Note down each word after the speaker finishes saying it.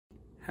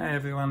Hi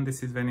everyone,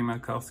 this is Benny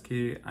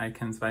Markowski,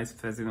 ICANN's Vice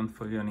President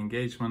for Youth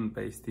Engagement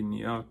based in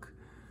New York.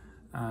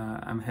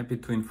 I'm happy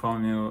to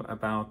inform you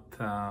about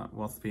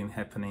what's been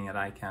happening at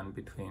ICANN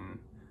between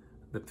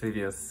the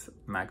previous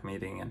MAG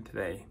meeting and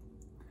today.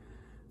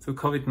 So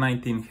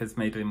COVID-19 has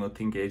made remote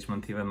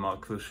engagement even more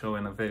crucial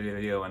and a very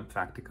real and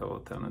practical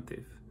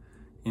alternative.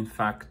 In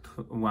fact,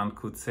 one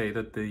could say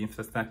that the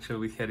infrastructure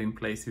we had in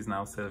place is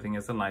now serving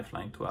as a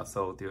lifeline to us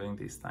all during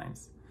these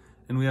times.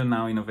 And we are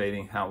now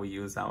innovating how we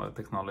use our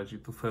technology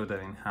to further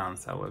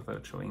enhance our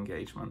virtual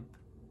engagement.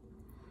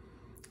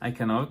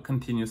 ICANN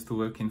continues to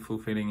work in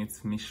fulfilling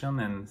its mission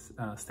and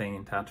staying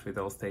in touch with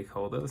all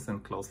stakeholders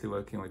and closely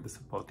working with the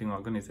supporting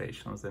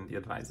organizations and the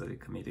advisory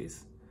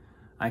committees.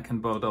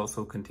 ICANN board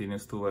also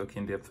continues to work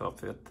in the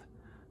appropriate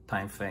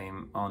time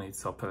frame on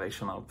its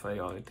operational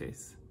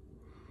priorities.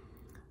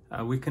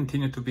 We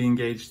continue to be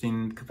engaged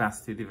in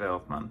capacity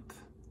development.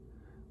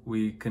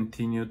 We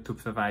continue to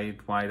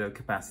provide wider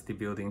capacity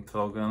building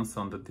programs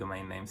on the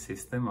domain name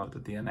system or the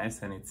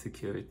DNS and its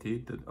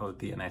security or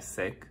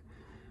DNSSEC,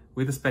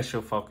 with a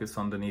special focus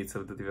on the needs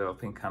of the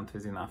developing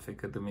countries in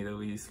Africa, the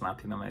Middle East,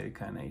 Latin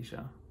America and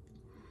Asia.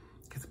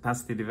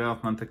 Capacity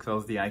development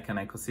across the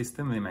ICANN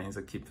ecosystem remains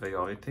a key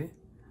priority.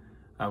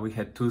 We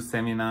had two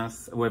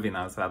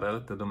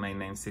webinars, the domain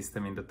name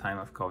system in the time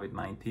of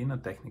COVID-19, a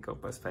technical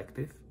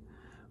perspective.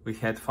 We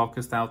had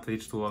focused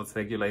outreach towards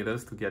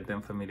regulators to get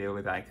them familiar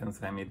with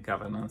ICANN's remit,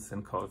 governance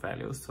and core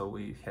values. So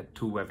we had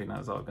two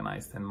webinars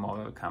organized and more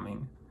are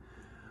coming.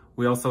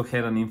 We also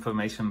had an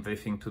information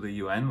briefing to the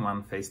UN,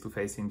 one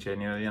face-to-face in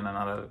January and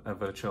another a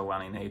virtual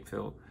one in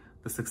April.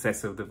 The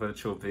success of the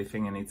virtual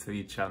briefing and its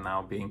reach are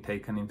now being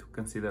taken into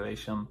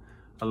consideration,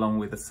 along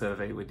with a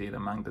survey we did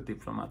among the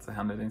diplomats,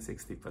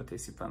 160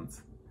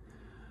 participants.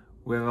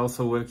 We're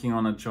also working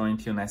on a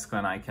joint UNESCO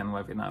and ICANN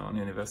webinar on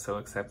universal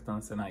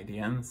acceptance and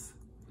IDNs.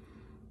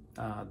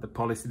 The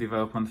Policy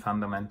Development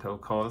Fundamental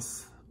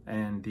course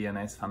and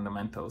DNS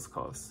Fundamentals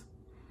course.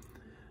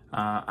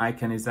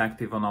 ICANN is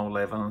active on all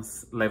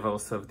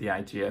levels of the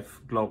IGF,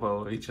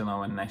 global,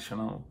 regional and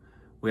national.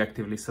 We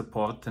actively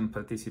support and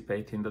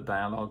participate in the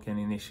dialogue and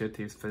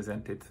initiatives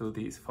presented through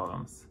these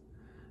forums.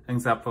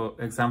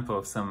 Example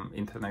of some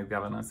internet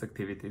governance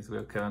activities we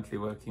are currently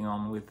working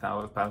on with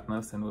our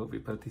partners and will be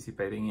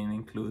participating in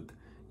include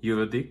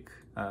EuroDIC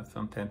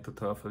from 10 to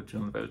 12 of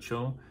June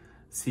virtual,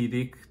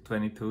 CDIC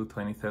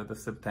 22-23rd of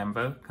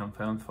September,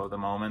 confirmed for the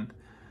moment.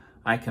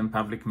 ICANN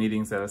public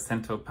meetings are a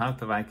central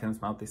part of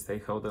ICANN's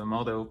multi-stakeholder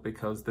model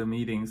because the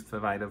meetings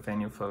provide a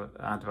venue for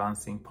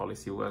advancing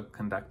policy work,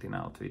 conducting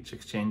outreach,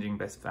 exchanging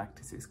best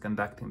practices,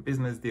 conducting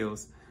business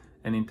deals,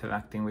 and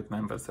interacting with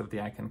members of the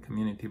ICANN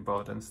community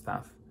board and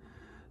staff.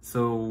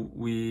 So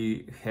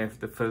we have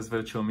the first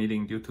virtual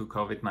meeting due to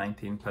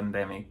COVID-19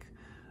 pandemic,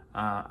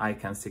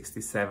 ICANN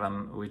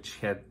 67, which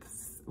had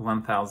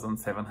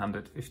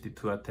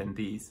 1,752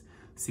 attendees,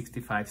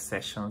 65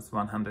 sessions,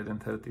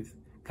 130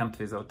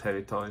 countries or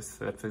territories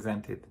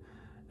represented,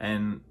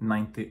 and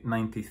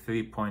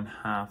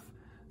 93.5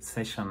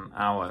 session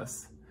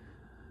hours.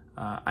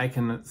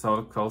 ICANN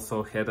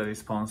also had a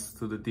response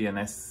to the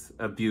DNS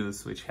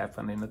abuse which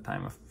happened in the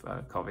time of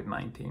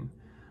COVID-19.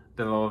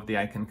 The role of the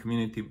ICANN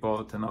community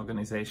board and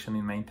organization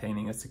in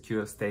maintaining a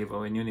secure,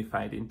 stable and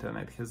unified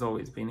internet has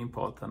always been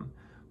important.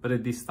 But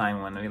at this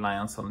time, when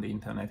reliance on the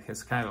internet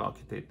has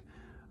skyrocketed,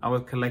 our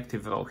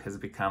collective role has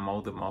become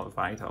all the more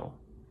vital.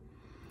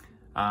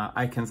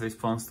 ICANN's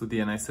response to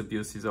DNS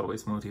abuse is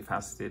always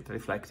multifaceted,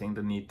 reflecting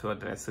the need to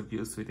address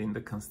abuse within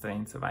the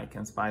constraints of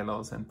ICANN's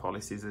bylaws and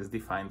policies as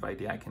defined by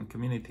the ICANN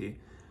community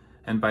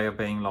and by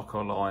obeying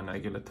local law and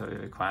regulatory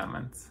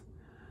requirements.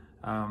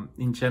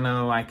 In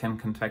general, ICANN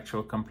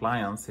contractual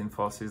compliance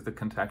enforces the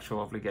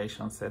contractual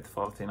obligations set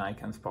forth in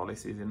ICANN's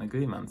policies and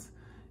agreements,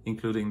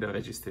 including the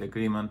registry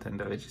agreement and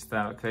the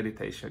registrar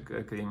accreditation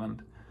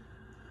agreement.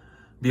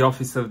 The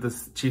Office of the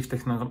Chief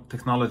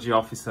Technology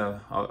Officer,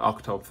 or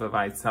OCTO,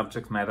 provides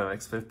subject matter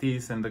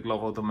expertise, and the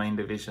Global Domain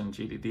Division,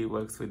 GDD,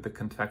 works with the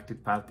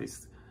contracted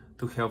parties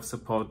to help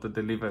support the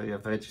delivery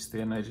of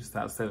registry and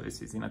registrar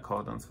services in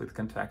accordance with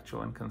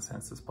contractual and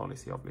consensus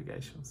policy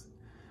obligations.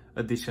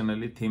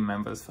 Additionally, team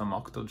members from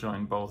OCTO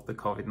join both the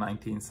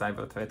COVID-19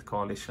 Cyber Threat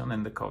Coalition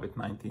and the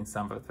COVID-19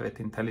 Cyber Threat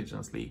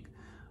Intelligence League,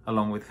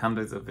 along with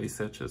hundreds of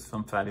researchers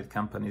from private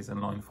companies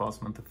and law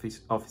enforcement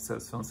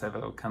officers from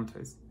several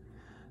countries.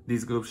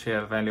 These groups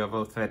share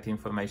valuable threat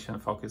information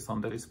focused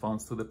on the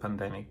response to the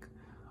pandemic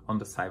on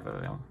the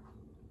cyber realm.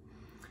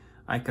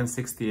 ICANN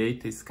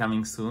 68 is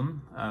coming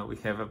soon. We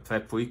have a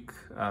prep week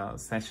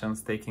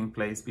sessions taking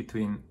place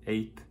between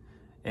 8th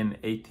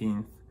and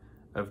 18th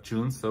of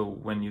June. So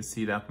when you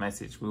see that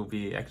message, we'll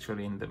be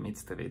actually in the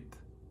midst of it.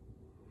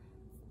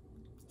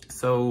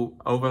 So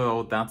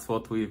overall, that's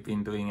what we've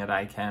been doing at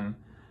ICANN.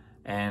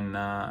 And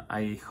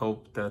I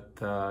hope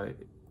that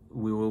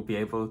we will be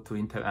able to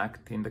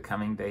interact in the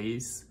coming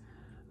days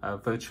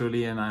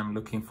virtually, and I'm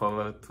looking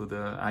forward to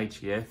the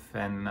IGF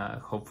and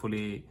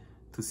hopefully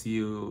to see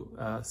you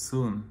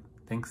soon.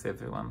 Thanks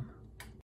everyone.